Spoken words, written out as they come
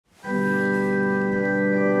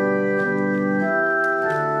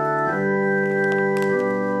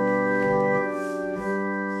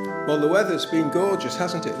Well, the weather's been gorgeous,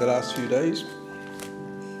 hasn't it, the last few days?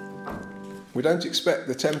 We don't expect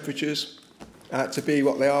the temperatures to be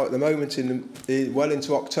what they are at the moment well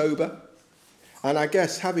into October. And I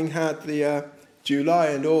guess having had the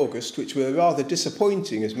July and August, which were rather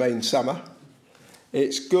disappointing as main summer,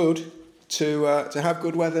 it's good to have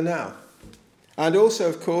good weather now. And also,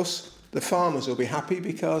 of course, the farmers will be happy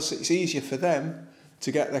because it's easier for them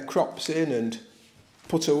to get their crops in and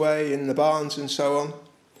put away in the barns and so on.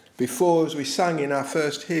 Before, as we sang in our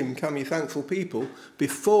first hymn, Come Ye Thankful People,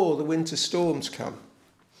 before the winter storms come.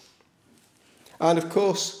 And of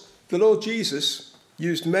course, the Lord Jesus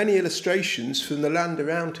used many illustrations from the land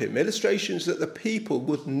around him, illustrations that the people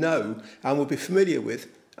would know and would be familiar with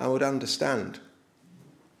and would understand.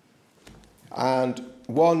 And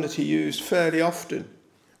one that he used fairly often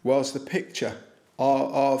was the picture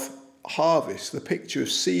of harvest, the picture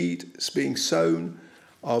of seed being sown,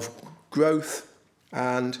 of growth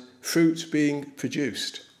and fruit being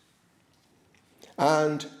produced.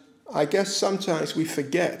 And I guess sometimes we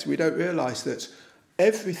forget, we don't realise that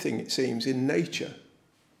everything, it seems, in nature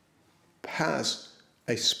has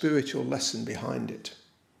a spiritual lesson behind it,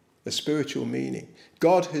 a spiritual meaning.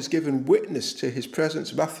 God has given witness to his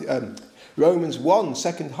presence. Romans 1,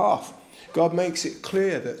 second half, God makes it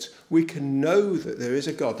clear that we can know that there is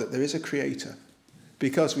a God, that there is a creator,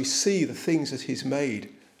 because we see the things that he's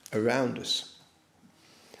made around us.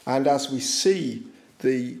 And as we see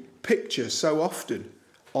the picture so often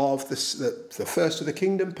of the first of the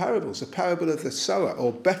kingdom parables, the parable of the sower,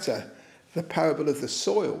 or better, the parable of the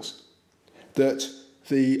soils, that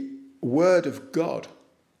the word of God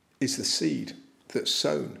is the seed that's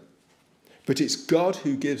sown. But it's God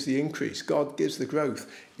who gives the increase. God gives the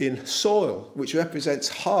growth in soil, which represents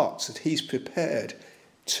hearts that he's prepared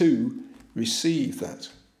to receive that.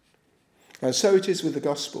 And so it is with the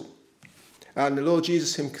gospel. And the Lord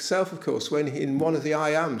Jesus himself, of course, when in one of the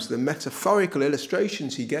I ams, the metaphorical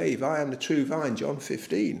illustrations he gave, I am the true vine, John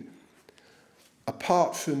 15,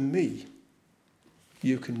 apart from me,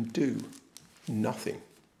 you can do nothing.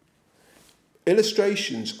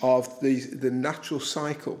 Illustrations of the natural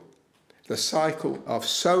cycle, the cycle of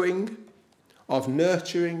sowing, of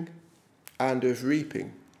nurturing, and of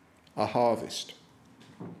reaping a harvest.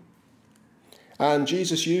 And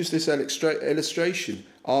Jesus used this illustration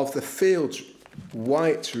of the fields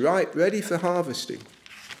white, ripe, ready for harvesting,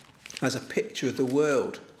 as a picture of the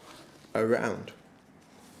world around.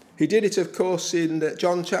 He did it, of course, in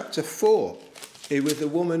John chapter 4, with the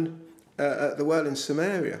woman at the well in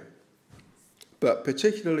Samaria, but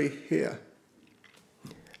particularly here.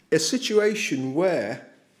 A situation where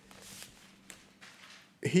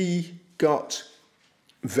he got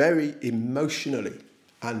very emotionally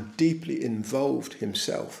and deeply involved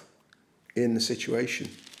himself in the situation.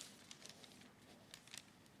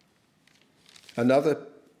 Another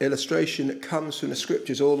illustration that comes from the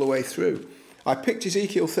scriptures all the way through. I picked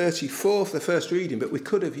Ezekiel 34 for the first reading, but we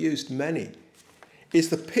could have used many. Is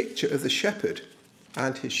the picture of the shepherd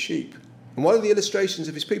and his sheep. And one of the illustrations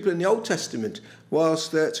of his people in the Old Testament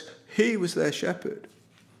was that he was their shepherd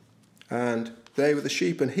and they were the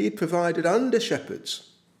sheep, and he provided under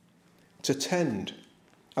shepherds to tend.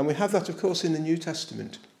 And we have that, of course, in the New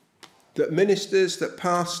Testament. That ministers, that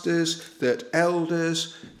pastors, that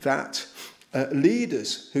elders, that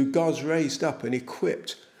leaders who God's raised up and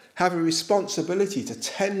equipped have a responsibility to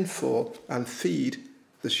tend for and feed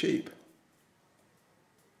the sheep.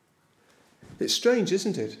 It's strange,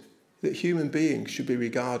 isn't it, that human beings should be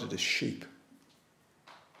regarded as sheep.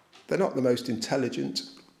 They're not the most intelligent,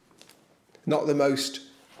 not the most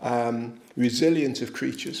resilient of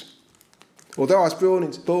creatures. Although I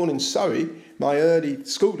was born in Surrey, my early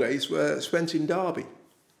school days were spent in Derby.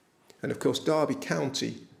 And of course, Derby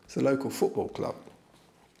County is the local football club.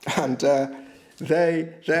 And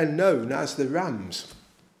they're known as the Rams.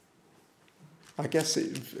 I guess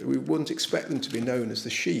we wouldn't expect them to be known as the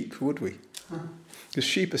sheep, would we? The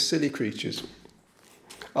sheep are silly creatures.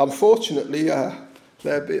 Unfortunately,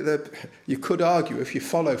 you could argue, if you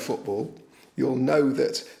follow football, you'll know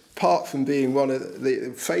that apart from being one of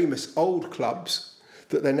the famous old clubs,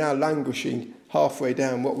 that they're now languishing halfway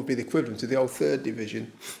down what would be the equivalent of the old third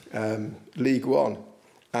division, League One,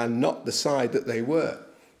 and not the side that they were.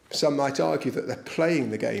 Some might argue that they're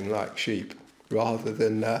playing the game like sheep rather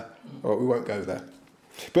than, we won't go there.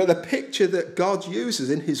 But the picture that God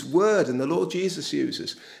uses in his word and the Lord Jesus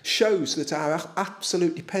uses shows that our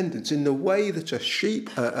absolute dependence in the way that a sheep,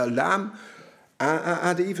 a lamb,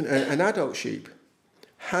 and even an adult sheep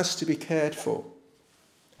has to be cared for,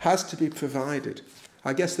 has to be provided.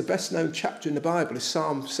 I guess the best known chapter in the Bible is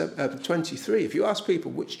Psalm 23. If you ask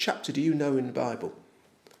people, which chapter do you know in the Bible?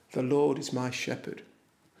 The Lord is my shepherd.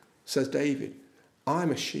 Says David,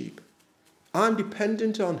 I'm a sheep. I'm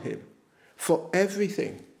dependent on him for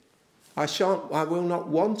everything. I will not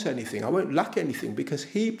want anything. I won't lack anything because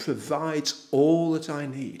he provides all that I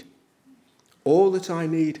need. All that I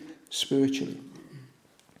need spiritually.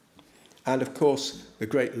 And of course, the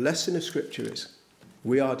great lesson of Scripture is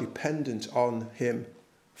we are dependent on him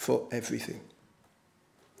for everything.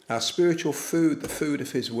 Our spiritual food, the food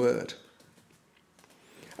of his word.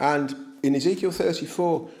 And in Ezekiel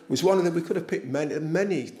 34 was one of them. We could have picked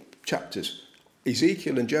many chapters.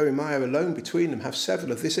 Ezekiel and Jeremiah alone between them have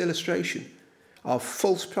several of this illustration of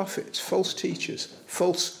false prophets, false teachers,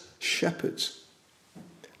 false shepherds.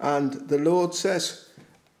 And the Lord says,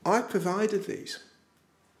 I provided these.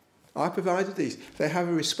 I provided these. They have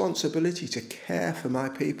a responsibility to care for my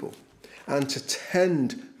people and to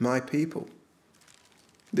tend my people.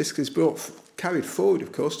 This is carried forward,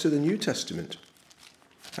 of course, to the New Testament.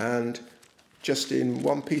 And just in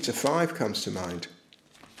 1 Peter 5 comes to mind,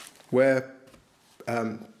 where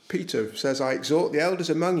Peter says, I exhort the elders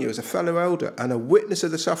among you as a fellow elder and a witness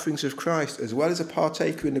of the sufferings of Christ, as well as a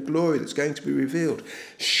partaker in the glory that's going to be revealed.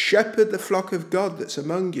 Shepherd the flock of God that's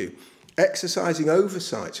among you, exercising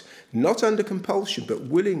oversight, not under compulsion, but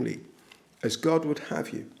willingly, as God would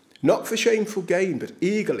have you. Not for shameful gain, but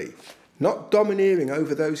eagerly, not domineering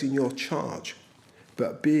over those in your charge,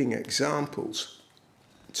 but being examples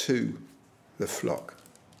to the flock.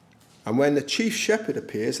 And when the chief shepherd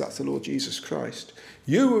appears, that's the Lord Jesus Christ,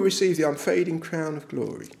 you will receive the unfading crown of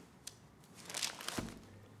glory.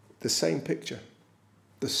 The same picture,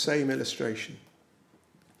 the same illustration.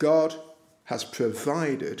 God has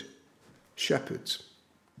provided shepherds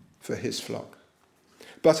for his flock.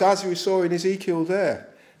 But as we saw in Ezekiel there,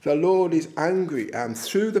 the Lord is angry, and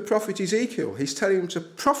through the prophet Ezekiel, he's telling him to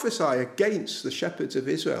prophesy against the shepherds of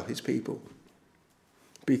Israel, his people,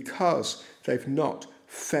 because they've not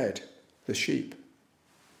fed the sheep.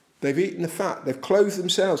 They've eaten the fat, they've clothed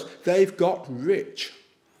themselves, they've got rich.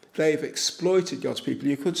 They've exploited God's people.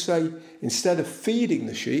 You could say, instead of feeding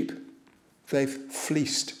the sheep, they've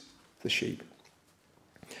fleeced the sheep.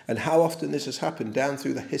 And how often this has happened down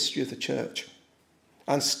through the history of the church,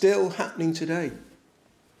 and still happening today.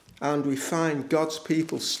 And we find God's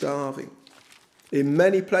people starving. In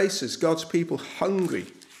many places, God's people hungry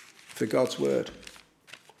for God's word.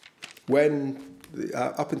 When,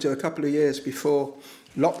 up until a couple of years before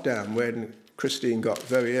lockdown, when Christine got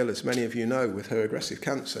very ill, as many of you know, with her aggressive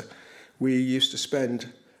cancer, we used to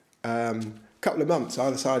spend a couple of months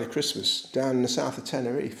either side of Christmas down in the south of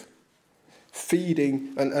Tenerife,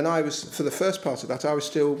 feeding, and I was, for the first part of that, I was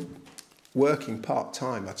still working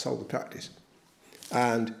part-time. I'd sold the practice.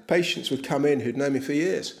 And patients would come in who'd known me for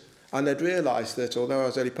years, and they'd realise that although I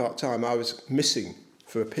was only part-time, I was missing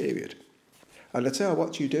for a period. And they'd say, oh,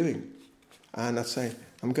 what are you doing? And I'd say,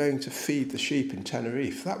 I'm going to feed the sheep in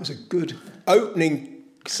Tenerife. That was a good opening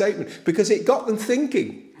statement, because it got them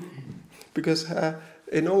thinking. Because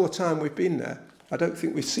in all the time we've been there, I don't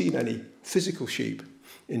think we've seen any physical sheep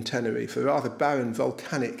in Tenerife, a rather barren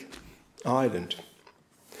volcanic island.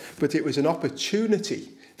 But it was an opportunity.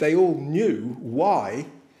 They all knew why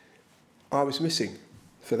I was missing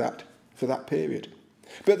for that period.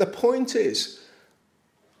 But the point is,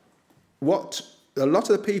 what a lot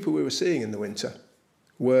of the people we were seeing in the winter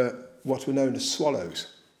were what were known as swallows.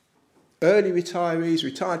 Early retirees,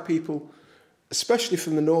 retired people, especially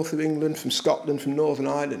from the north of England, from Scotland, from Northern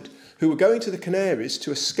Ireland, who were going to the Canaries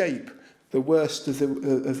to escape the worst of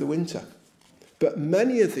the winter. But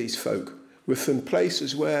many of these folk were from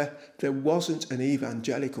places where there wasn't an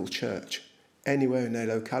evangelical church anywhere in their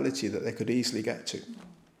locality that they could easily get to.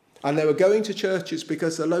 And they were going to churches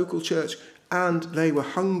because the local church, and they were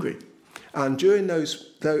hungry. And during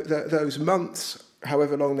those months,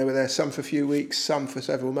 however long they were there, some for a few weeks, some for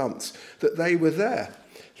several months, that they were there,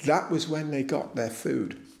 that was when they got their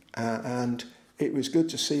food. And it was good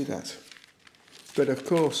to see that. But of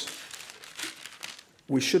course,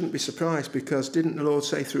 we shouldn't be surprised, because didn't the Lord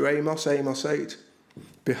say through Amos 8,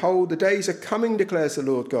 behold, the days are coming, declares the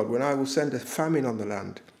Lord God, when I will send a famine on the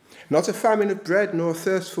land. Not a famine of bread, nor a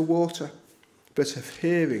thirst for water, but of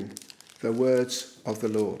hearing the words of the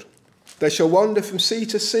Lord. They shall wander from sea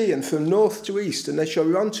to sea and from north to east, and they shall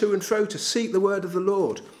run to and fro to seek the word of the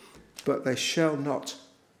Lord, but they shall not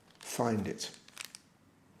find it.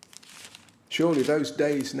 Surely those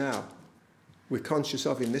days now we're conscious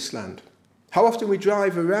of in this land. How often we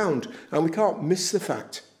drive around and we can't miss the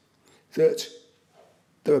fact that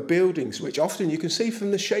there are buildings which often you can see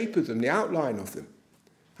from the shape of them, the outline of them,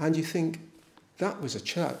 and you think, that was a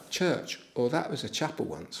church or that was a chapel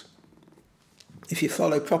once. If you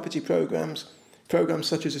follow property programmes, Programs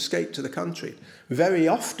such as Escape to the Country, very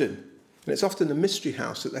often, and it's often the mystery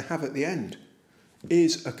house that they have at the end,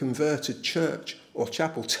 is a converted church or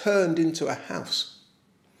chapel turned into a house.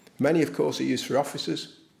 Many, of course, are used for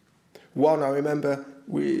offices. One, I remember,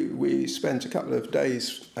 we spent a couple of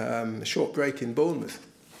days, a short break in Bournemouth,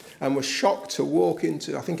 and were shocked to walk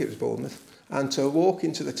into, I think it was Bournemouth, and to walk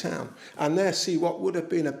into the town and there see what would have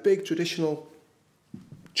been a big traditional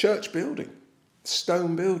church building,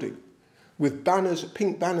 stone building, with banners,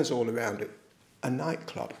 pink banners all around it, a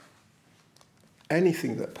nightclub.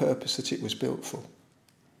 Anything that purpose that it was built for.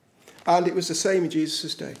 And it was the same in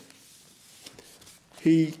Jesus' day.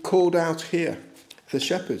 He called out here the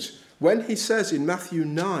shepherds. When he says in Matthew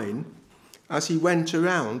 9, as he went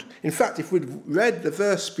around, in fact, if we'd read the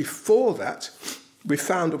verse before that,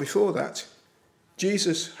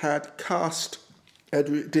 Jesus had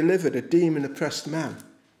delivered a demon-oppressed man.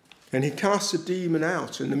 And he cast the demon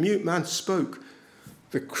out, and the mute man spoke.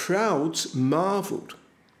 The crowds marvelled.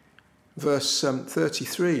 Verse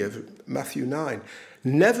 33 of Matthew 9.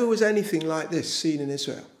 Never was anything like this seen in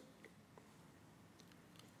Israel.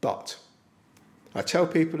 But I tell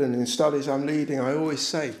people, and in studies I'm leading, I always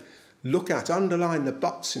say, underline the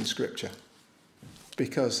buts in Scripture,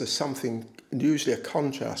 because there's something, usually a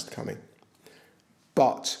contrast coming.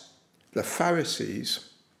 But the Pharisees,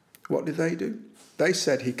 what did they do? They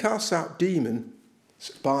said he casts out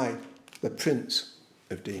demons by the prince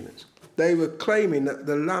of demons. They were claiming that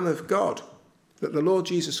the Lamb of God, that the Lord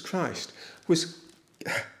Jesus Christ, was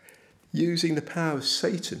using the power of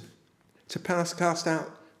Satan to cast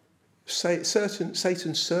out certain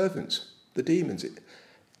Satan's servants, the demons.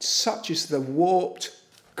 Such is the warped,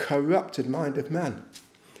 corrupted mind of man.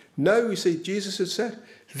 No, you see, Jesus had said,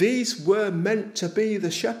 these were meant to be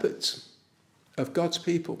the shepherds of God's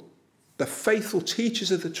people, the faithful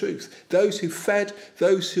teachers of the truth, those who fed,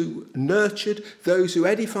 those who nurtured, those who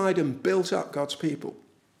edified and built up God's people.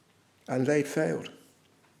 And they failed.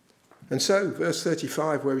 And so, verse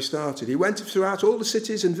 35, where we started, he went throughout all the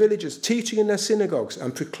cities and villages, teaching in their synagogues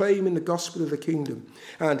and proclaiming the gospel of the kingdom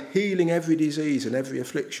and healing every disease and every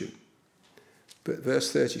affliction. But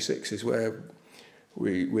verse 36 is where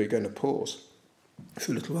we're going to pause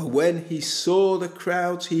for a little while. When he saw the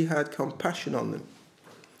crowds, he had compassion on them,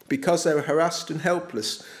 because they were harassed and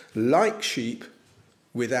helpless, like sheep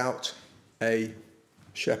without a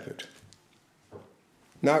shepherd.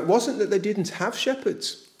 Now, it wasn't that they didn't have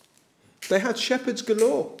shepherds. They had shepherds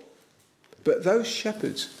galore. But those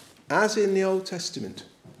shepherds, as in the Old Testament,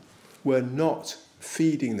 were not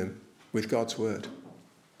feeding them with God's word.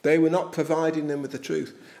 They were not providing them with the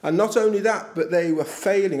truth. And not only that, but they were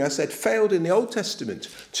failing, as I said, failed in the Old Testament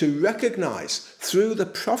to recognize through the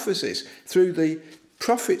prophecies, through the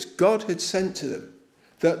prophets God had sent to them,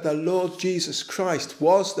 that the Lord Jesus Christ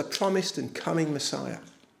was the promised and coming Messiah.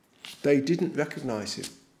 They didn't recognize him,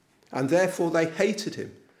 and therefore they hated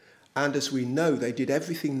him. And as we know, they did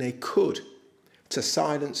everything they could to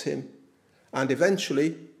silence him, and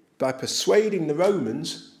eventually, by persuading the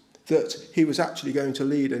Romans that he was actually going to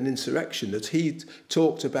lead an insurrection, that he'd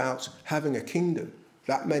talked about having a kingdom,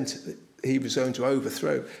 that meant that he was going to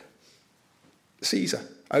overthrow Caesar,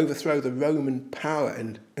 overthrow the Roman power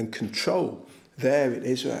and control there in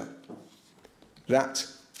Israel. That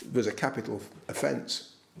was a capital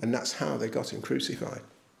offence, and that's how they got him crucified.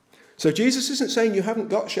 So Jesus isn't saying you haven't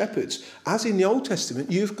got shepherds. As in the Old Testament,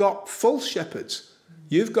 you've got false shepherds.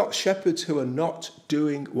 You've got shepherds who are not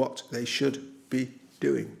doing what they should be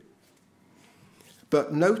doing.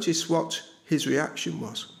 But notice what his reaction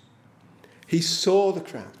was. He saw the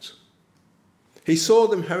crowds. He saw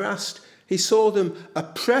them harassed. He saw them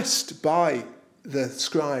oppressed by the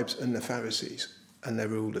scribes and the Pharisees and their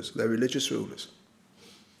rulers, their religious rulers.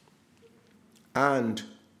 And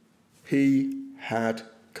he had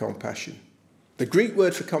compassion. The Greek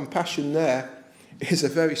word for compassion there is a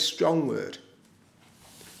very strong word.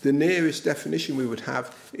 The nearest definition we would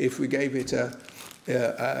have, if we gave it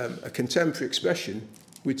a contemporary expression,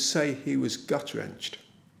 we'd say he was gut-wrenched.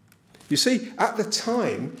 You see, at the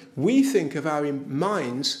time, we think of our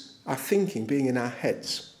minds, our thinking being in our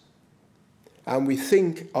heads. And we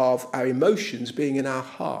think of our emotions being in our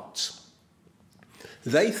hearts.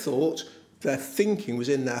 They thought their thinking was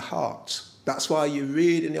in their hearts. That's why you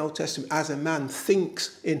read in the Old Testament, as a man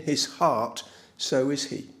thinks in his heart, so is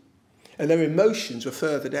he. And their emotions were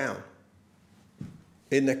further down,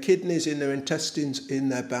 in their kidneys, in their intestines, in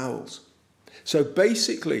their bowels. So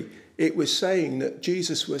basically, it was saying that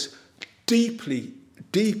Jesus was deeply,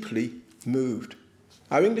 deeply moved.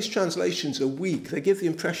 Our English translations are weak. They give the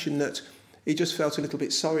impression that he just felt a little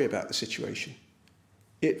bit sorry about the situation.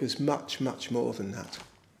 It was much, much more than that.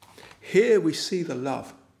 Here we see the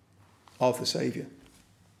love of the Saviour.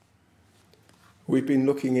 We've been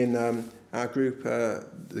looking in our group,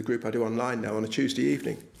 the group I do online now, on a Tuesday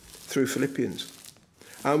evening, through Philippians.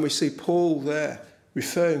 And we see Paul there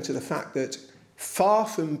referring to the fact that far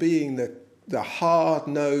from being the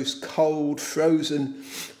hard-nosed, cold, frozen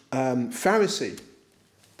Pharisee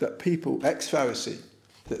that people, ex-Pharisee,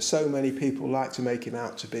 that so many people like to make him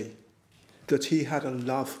out to be, that he had a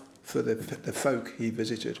love for the folk he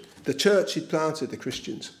visited, the church he'd planted, the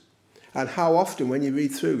Christians. And how often when you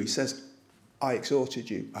read through, he says, I exhorted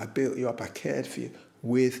you, I built you up, I cared for you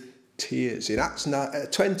with tears. In Acts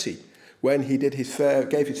 20, when he gave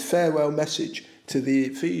his farewell message to the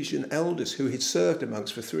Ephesian elders who he'd served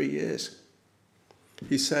amongst for 3 years,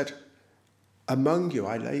 he said, among you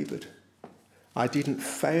I laboured. I didn't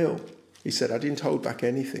fail. He said, I didn't hold back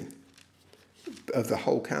anything of the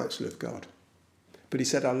whole counsel of God. But he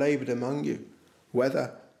said, I laboured among you,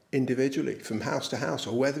 whether individually, from house to house,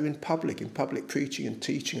 or whether in public preaching and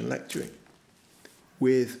teaching and lecturing,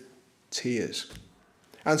 with tears.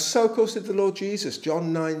 And so, of course, did the Lord Jesus,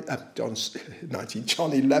 John 11, at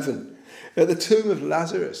the tomb of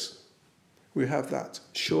Lazarus. We have that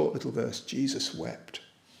short little verse, Jesus wept,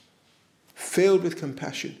 filled with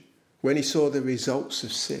compassion when he saw the results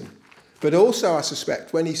of sin. But also, I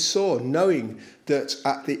suspect, when he saw, knowing that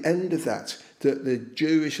at the end of that the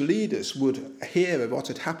Jewish leaders would hear of what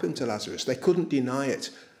had happened to Lazarus. They couldn't deny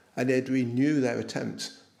it, and they'd renew their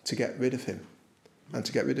attempts to get rid of him.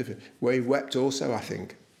 Where he wept also, I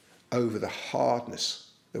think, over the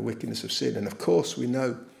hardness, the wickedness of sin. And of course, we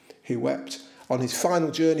know he wept on his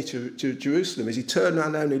final journey to Jerusalem as he turned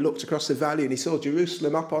around and he looked across the valley and he saw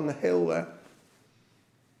Jerusalem up on the hill there.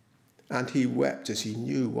 And he wept as he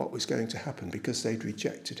knew what was going to happen because they'd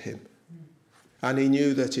rejected him. And he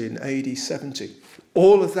knew that in AD 70,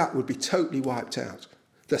 all of that would be totally wiped out.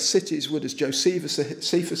 The cities would, as Josephus,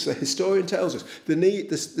 the historian, tells us,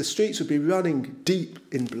 the streets would be running deep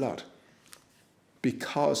in blood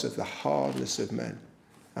because of the hardness of men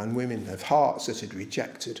and women of hearts that had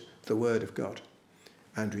rejected the word of God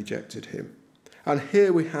and rejected him. And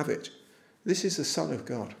here we have it. This is the Son of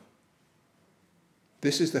God.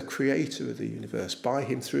 This is the creator of the universe. By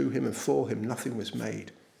him, through him, and for him, nothing was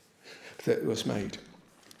made that was made.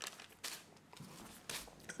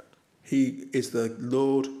 He is the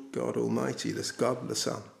Lord God Almighty, this God the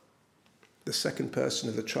Son, the second person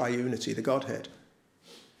of the triunity, the Godhead.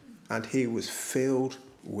 And he was filled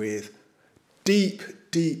with deep,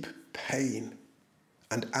 deep pain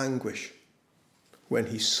and anguish when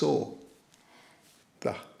he saw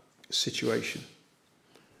the situation.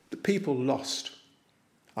 The people lost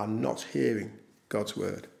are not hearing God's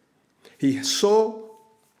word. He saw,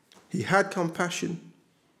 he had compassion.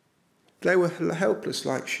 They were helpless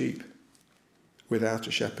like sheep without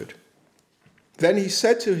a shepherd. Then he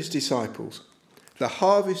said to his disciples, the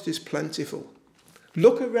harvest is plentiful.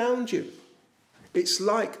 Look around you. It's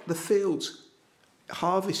like the fields,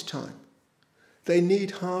 harvest time. They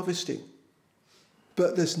need harvesting.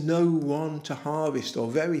 But there's no one to harvest, or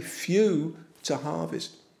very few to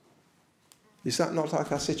harvest. Is that not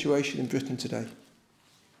like our situation in Britain today?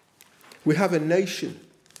 We have a nation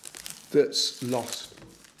that's lost.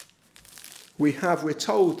 We're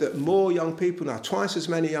told that more young people now, twice as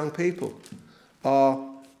many young people, are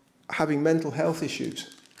having mental health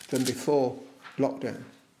issues than before lockdown.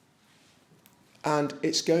 And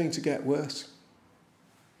it's going to get worse.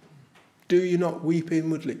 Do you not weep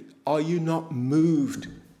inwardly? Are you not moved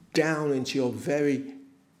down into your very,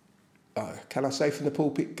 can I say from the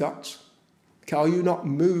pulpit, guts? Are you not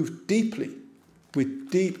moved deeply with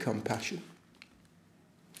deep compassion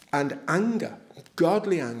and anger,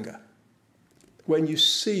 godly anger, when you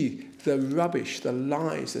see the rubbish, the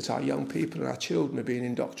lies that our young people and our children are being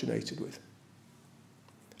indoctrinated with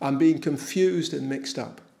and being confused and mixed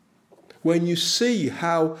up? When you see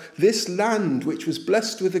how this land which was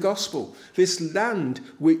blessed with the gospel, this land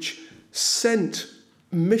which sent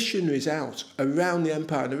missionaries out around the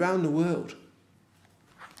empire and around the world,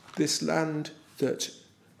 this land that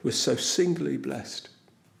was so singularly blessed,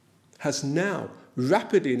 has now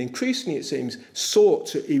rapidly and increasingly, it seems, sought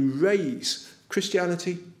to erase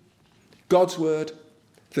Christianity, God's word,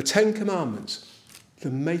 the Ten Commandments, the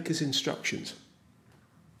Maker's instructions.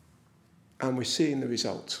 And we're seeing the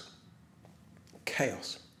results.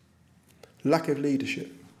 Chaos. Lack of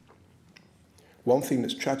leadership. One thing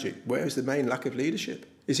that's tragic, where is the main lack of leadership?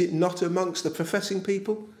 Is it not amongst the professing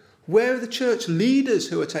people? Where are the church leaders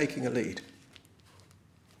who are taking a lead?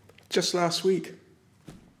 Just last week,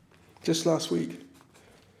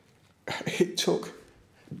 it took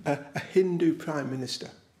a Hindu prime minister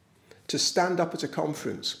to stand up at a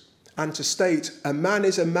conference and to state a man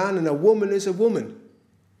is a man and a woman is a woman.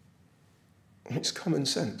 It's common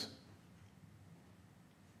sense.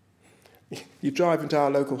 You drive into our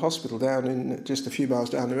local hospital down in just a few miles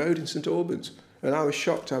down the road in St Albans, and I was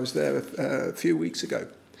shocked. I was there a few weeks ago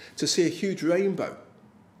to see a huge rainbow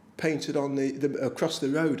painted on across the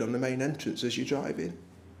road on the main entrance as you drive in.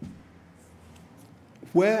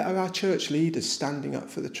 Where are our church leaders standing up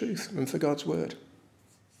for the truth and for God's word?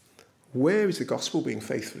 Where is the gospel being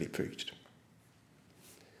faithfully preached?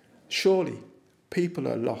 Surely people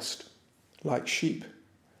are lost like sheep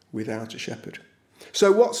without a shepherd.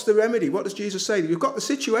 So what's the remedy? What does Jesus say? You've got the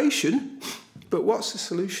situation, but what's the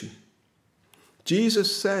solution?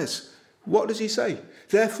 Jesus says, what does he say?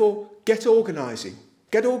 Therefore, get organising.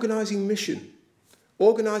 Get organising mission.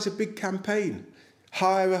 Organise a big campaign.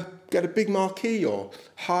 Get a big marquee or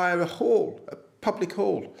hire a hall, a public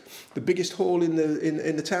hall, the biggest hall in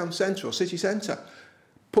the town centre or city centre.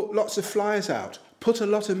 Put lots of flyers out. Put a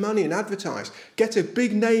lot of money and advertise. Get a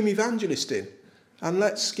big name evangelist in. And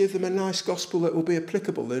let's give them a nice gospel that will be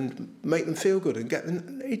applicable and make them feel good and get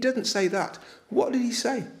them. He didn't say that. What did he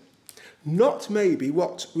say? Not maybe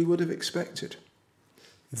what we would have expected.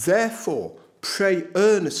 Therefore, pray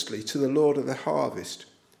earnestly to the Lord of the harvest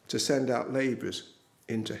to send out labourers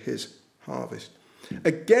into his harvest.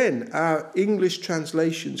 Again, our English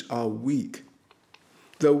translations are weak.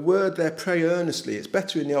 The word there, pray earnestly, it's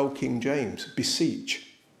better in the Old King James, beseech.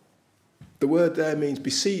 The word there means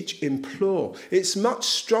beseech, implore. It's much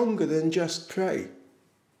stronger than just pray.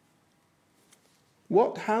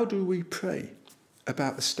 How do we pray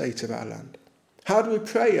about the state of our land? How do we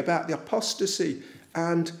pray about the apostasy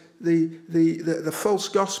and the false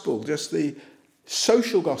gospel, just the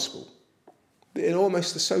social gospel, in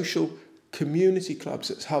almost the social community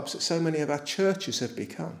clubs, hubs that so many of our churches have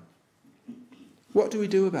become? What do we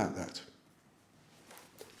do about that?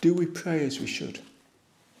 Do we pray as we should?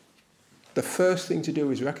 The first thing to do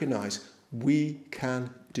is recognise we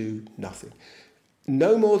can do nothing.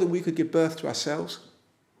 No more than we could give birth to ourselves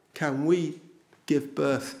can we give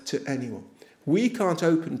birth to anyone. We can't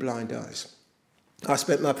open blind eyes. I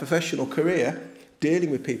spent my professional career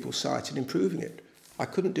dealing with people's sight and improving it. I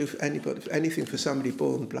couldn't do anything for somebody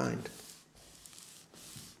born blind.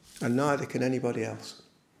 And neither can anybody else.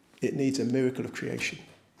 It needs a miracle of creation.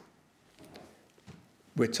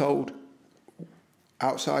 We're told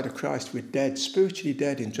outside of Christ we're dead, spiritually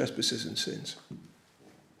dead in trespasses and sins.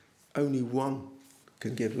 Only one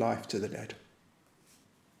can give life to the dead.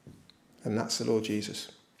 And that's the Lord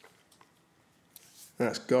Jesus. And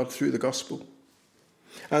that's God through the gospel.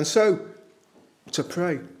 And so, to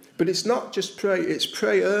pray. But it's not just pray, it's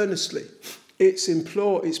pray earnestly. It's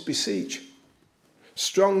implore, it's beseech.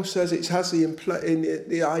 Strong says it has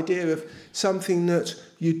the idea of something that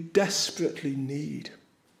you desperately need.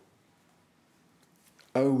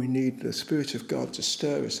 Oh, we need the Spirit of God to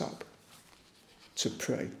stir us up, to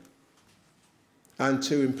pray, and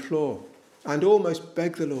to implore, and almost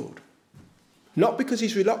beg the Lord. Not because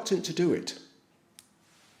he's reluctant to do it,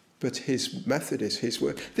 but his method is his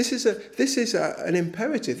word. This is an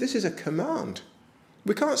imperative. This is a command.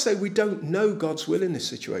 We can't say we don't know God's will in this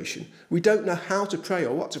situation. We don't know how to pray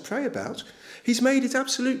or what to pray about. He's made it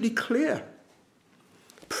absolutely clear.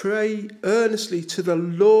 Pray earnestly to the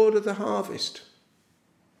Lord of the harvest.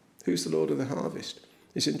 Who's the Lord of the harvest?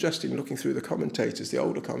 It's interesting looking through the commentators, the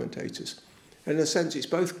older commentators. And in a sense, it's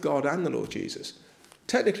both God and the Lord Jesus.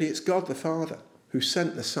 Technically, it's God the Father who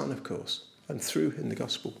sent the Son, of course, and through him the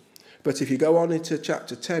gospel. But if you go on into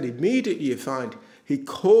chapter 10, immediately you find he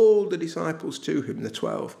called the disciples to him, the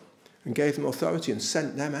 12, and gave them authority and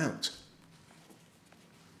sent them out.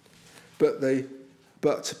 But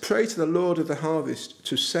to pray to the Lord of the harvest,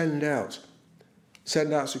 to send out is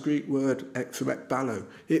a Greek word from ekbalo.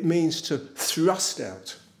 It means to thrust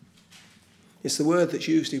out. It's the word that's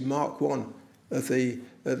used in Mark 1 of the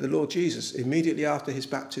Lord Jesus immediately after his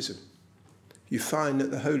baptism. You find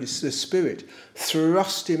that the Spirit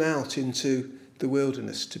thrust him out into the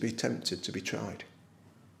wilderness to be tempted, to be tried.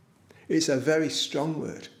 It's a very strong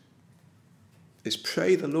word. It's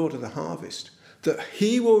pray the Lord of the harvest, that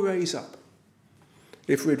he will raise up.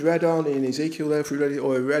 If we'd read on in Ezekiel there,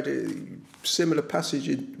 or read a similar passage,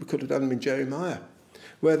 we could have done them in Jeremiah,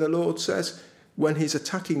 where the Lord says, when he's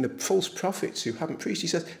attacking the false prophets who haven't preached, he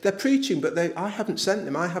says, they're preaching, but I haven't sent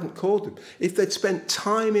them, I haven't called them. If they'd spent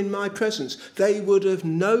time in my presence, they would have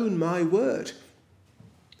known my word,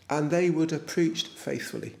 and they would have preached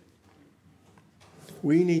faithfully.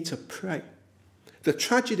 We need to pray.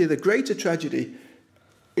 The greater tragedy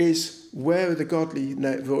is, where are the godly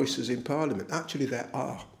voices in Parliament? Actually, there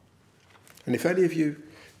are. And if any of you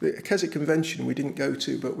The Keswick Convention we didn't go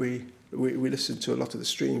to, but we listened to a lot of the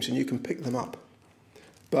streams, and you can pick them up.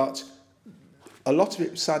 But a lot of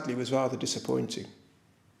it, sadly, was rather disappointing.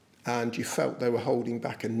 And you felt they were holding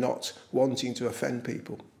back and not wanting to offend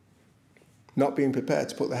people, not being prepared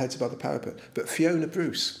to put their heads above the parapet. But Fiona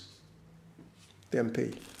Bruce, the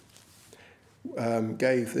MP,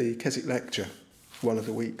 gave the Keswick lecture one of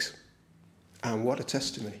the weeks. And what a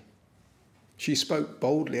testimony. She spoke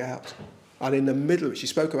boldly out. And in the middle of it, she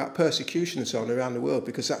spoke about persecution and so on around the world,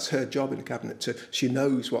 because that's her job in the cabinet. She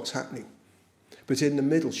knows what's happening. But in the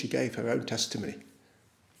middle, she gave her own testimony.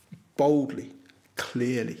 Boldly,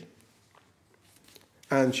 clearly.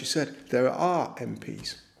 And she said, there are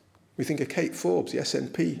MPs. We think of Kate Forbes, the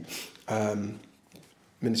SNP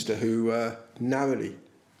minister, who narrowly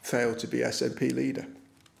failed to be SNP leader,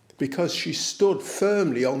 because she stood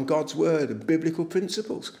firmly on God's word and biblical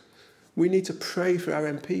principles. We need to pray for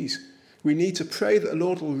our MPs. We need to pray that the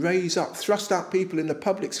Lord will raise up, thrust out people in the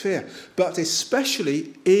public sphere, but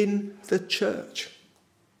especially in the church.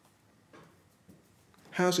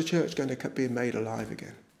 How's the church going to be made alive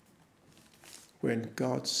again? When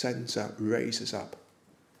God sends up, raises up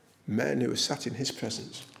men who are sat in his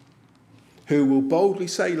presence, who will boldly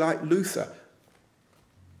say, like Luther,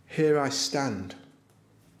 here I stand,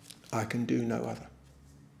 I can do no other.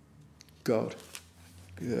 God,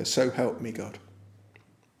 so help me God.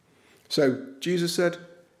 So Jesus said,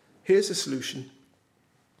 here's the solution.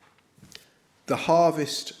 The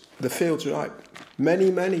harvest, the fields are ripe.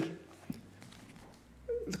 Many, many.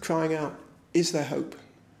 The crying out, is there hope?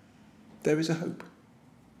 There is a hope.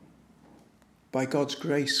 By God's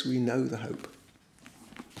grace, we know the hope.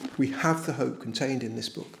 We have the hope contained in this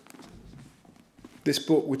book. This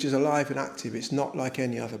book, which is alive and active, it's not like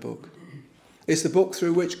any other book. It's the book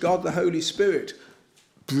through which God, the Holy Spirit,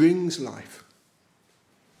 brings life.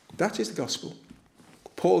 That is the gospel.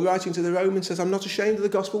 Paul, writing to the Romans, says, I'm not ashamed of the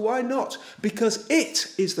gospel. Why not? Because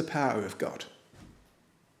it is the power of God.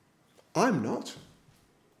 I'm not.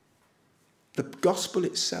 The gospel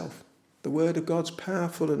itself, the word of God's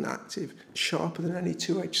powerful and active, sharper than any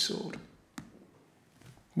two-edged sword.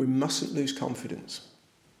 We mustn't lose confidence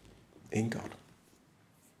in God.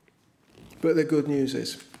 But the good news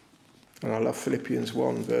is, and I love Philippians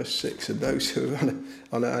 1 verse 6, and those who are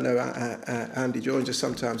on I know Andy joins us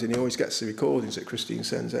sometimes and he always gets the recordings that Christine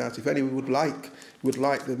sends out. If anyone would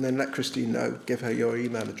like them, then let Christine know, give her your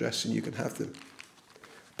email address and you can have them.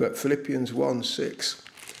 But Philippians 1:6,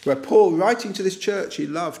 where Paul, writing to this church he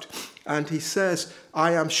loved, and he says,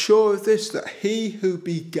 I am sure of this, that he who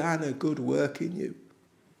began a good work in you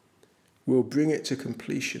will bring it to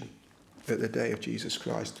completion at the day of Jesus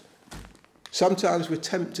Christ. Sometimes we're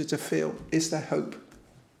tempted to feel, is there hope?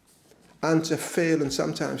 And to feel, and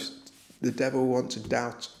sometimes the devil wants to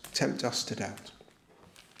doubt, tempt us to doubt.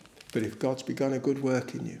 But if God's begun a good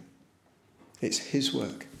work in you, it's his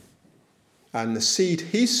work. And the seed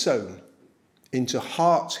he's sown into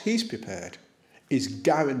hearts he's prepared is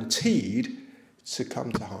guaranteed to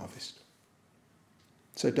come to harvest.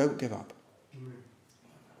 So don't give up.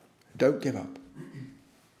 Don't give up.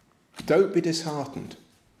 Don't be disheartened.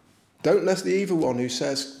 Don't let the evil one who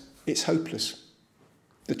says it's hopeless,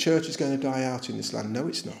 the church is going to die out in this land. No,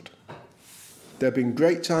 it's not. There have been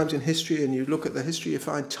great times in history, and you look at the history, you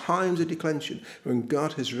find times of declension when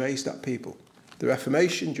God has raised up people. The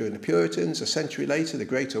Reformation during the Puritans, a century later, the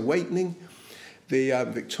Great Awakening, the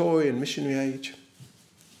Victorian missionary age.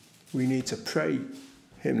 We need to pray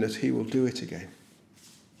him that he will do it again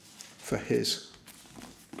for his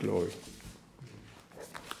glory.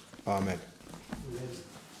 Amen.